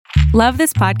Love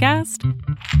this podcast?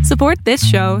 Support this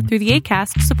show through the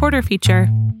Acast supporter feature.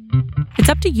 It's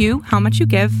up to you how much you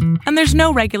give, and there's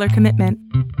no regular commitment.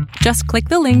 Just click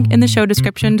the link in the show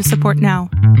description to support now.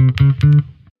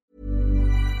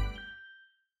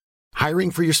 Hiring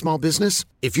for your small business?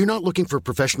 If you're not looking for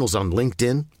professionals on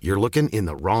LinkedIn, you're looking in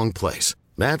the wrong place.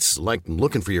 That's like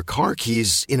looking for your car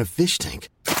keys in a fish tank.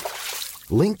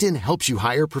 LinkedIn helps you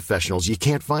hire professionals you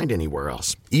can't find anywhere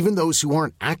else, even those who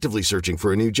aren't actively searching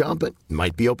for a new job but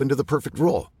might be open to the perfect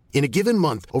role. In a given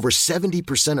month, over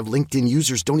 70% of LinkedIn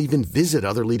users don't even visit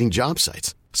other leading job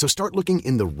sites. So start looking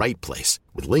in the right place.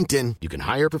 With LinkedIn, you can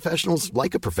hire professionals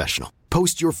like a professional.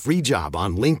 Post your free job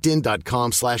on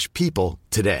linkedin.com/people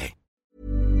today.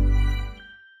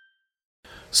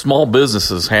 Small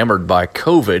businesses hammered by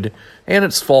COVID and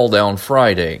its fall down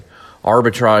Friday.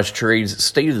 Arbitrage Trade's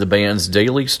State of the Bands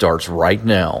Daily starts right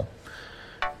now.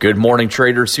 Good morning,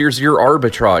 traders. Here's your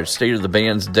Arbitrage State of the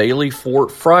Bands Daily for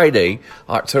Friday,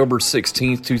 October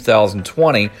 16th,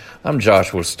 2020. I'm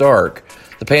Joshua Stark.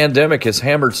 The pandemic has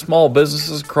hammered small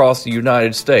businesses across the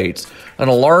United States, an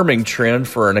alarming trend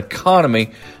for an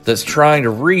economy that's trying to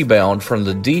rebound from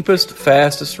the deepest,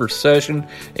 fastest recession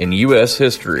in U.S.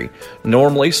 history.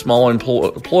 Normally, small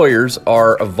employers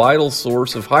are a vital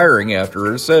source of hiring after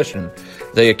a recession.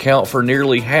 They account for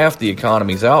nearly half the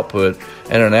economy's output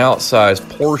and an outsized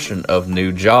portion of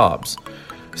new jobs.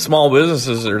 Small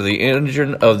businesses are the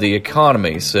engine of the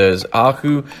economy, says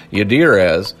Ahu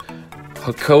Yadiraz,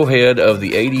 co-head of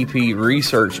the ADP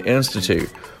Research Institute,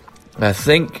 a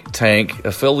think tank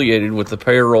affiliated with the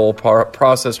payroll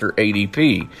processor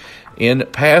ADP. In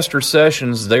past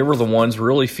recessions, they were the ones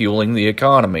really fueling the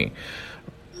economy.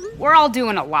 We're all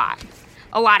doing a lot.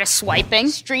 A lot of swiping,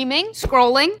 streaming,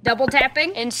 scrolling, double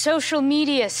tapping, and social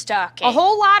media stalking. A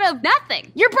whole lot of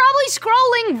nothing. You're probably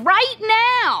scrolling right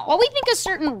now. While we think a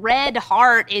certain red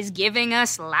heart is giving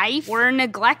us life, we're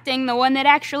neglecting the one that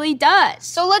actually does.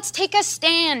 So let's take a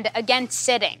stand against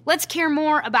sitting. Let's care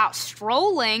more about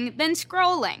strolling than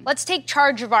scrolling. Let's take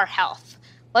charge of our health.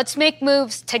 Let's make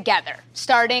moves together,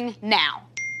 starting now.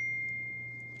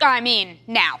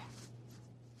 Now.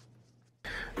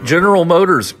 General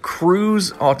Motors'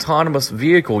 Cruise autonomous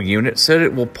vehicle unit said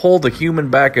it will pull the human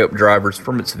backup drivers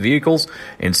from its vehicles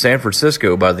in San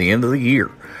Francisco by the end of the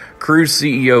year. Cruise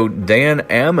CEO Dan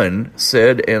Ammann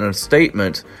said in a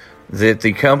statement that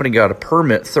the company got a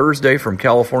permit Thursday from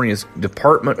California's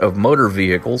Department of Motor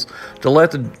Vehicles to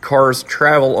let the cars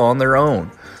travel on their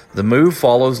own. The move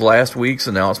follows last week's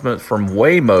announcement from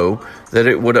Waymo that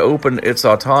it would open its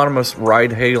autonomous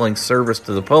ride-hailing service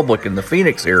to the public in the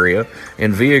Phoenix area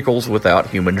in vehicles without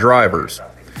human drivers.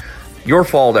 Your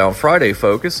Fall Down Friday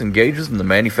focus engages in the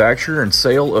manufacture and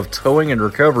sale of towing and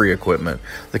recovery equipment.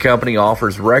 The company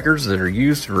offers wreckers that are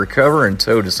used to recover and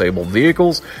tow disabled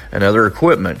vehicles and other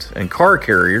equipment, and car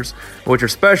carriers, which are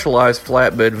specialized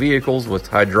flatbed vehicles with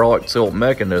hydraulic tilt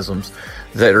mechanisms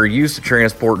that are used to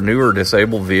transport newer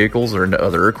disabled vehicles or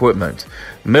other equipment.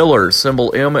 Miller's,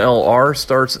 symbol MLR,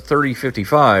 starts at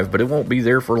 $30.55, but it won't be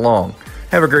there for long.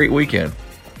 Have a great weekend.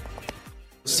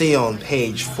 See on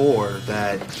page 4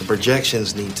 that the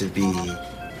projections need to be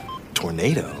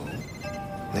tornado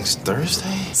next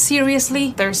Thursday?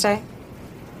 Seriously? Thursday?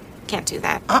 Can't do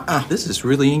that. This is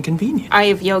really inconvenient. I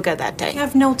have yoga that day. I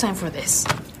have no time for this.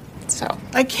 So.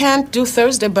 I can't do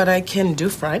Thursday, but I can do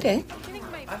Friday.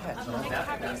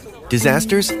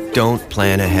 Disasters don't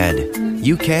plan ahead.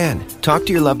 You can. Talk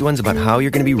to your loved ones about how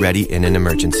you're going to be ready in an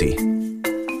emergency.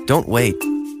 Don't wait.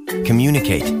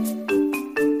 Communicate.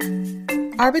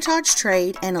 Arbitrage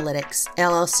Trade Analytics,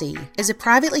 LLC, is a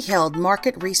privately held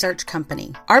market research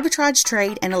company. Arbitrage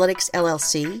Trade Analytics,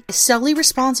 LLC, is solely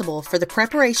responsible for the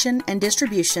preparation and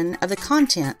distribution of the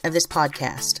content of this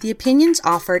podcast. The opinions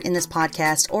offered in this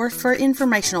podcast are for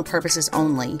informational purposes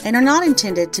only and are not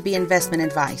intended to be investment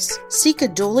advice. Seek a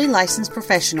duly licensed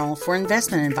professional for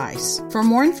investment advice. For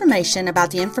more information about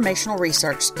the informational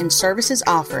research and services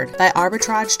offered by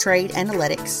Arbitrage Trade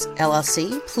Analytics,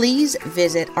 LLC, please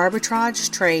visit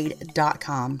arbitragetrade.com.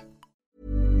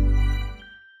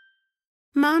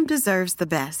 Mom deserves the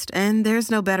best, and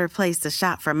there's no better place to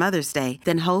shop for Mother's Day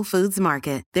than Whole Foods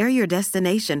Market. They're your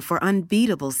destination for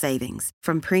unbeatable savings,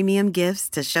 from premium gifts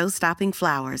to show-stopping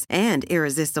flowers and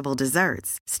irresistible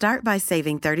desserts. Start by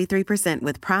saving 33%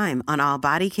 with Prime on all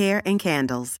body care and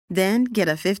candles. Then get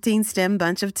a 15-stem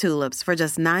bunch of tulips for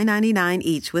just $9.99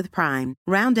 each with Prime.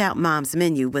 Round out Mom's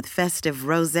menu with festive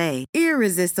rosé,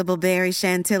 irresistible berry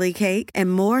chantilly cake,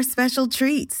 and more special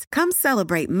treats. Come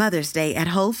celebrate Mother's Day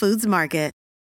at Whole Foods Market.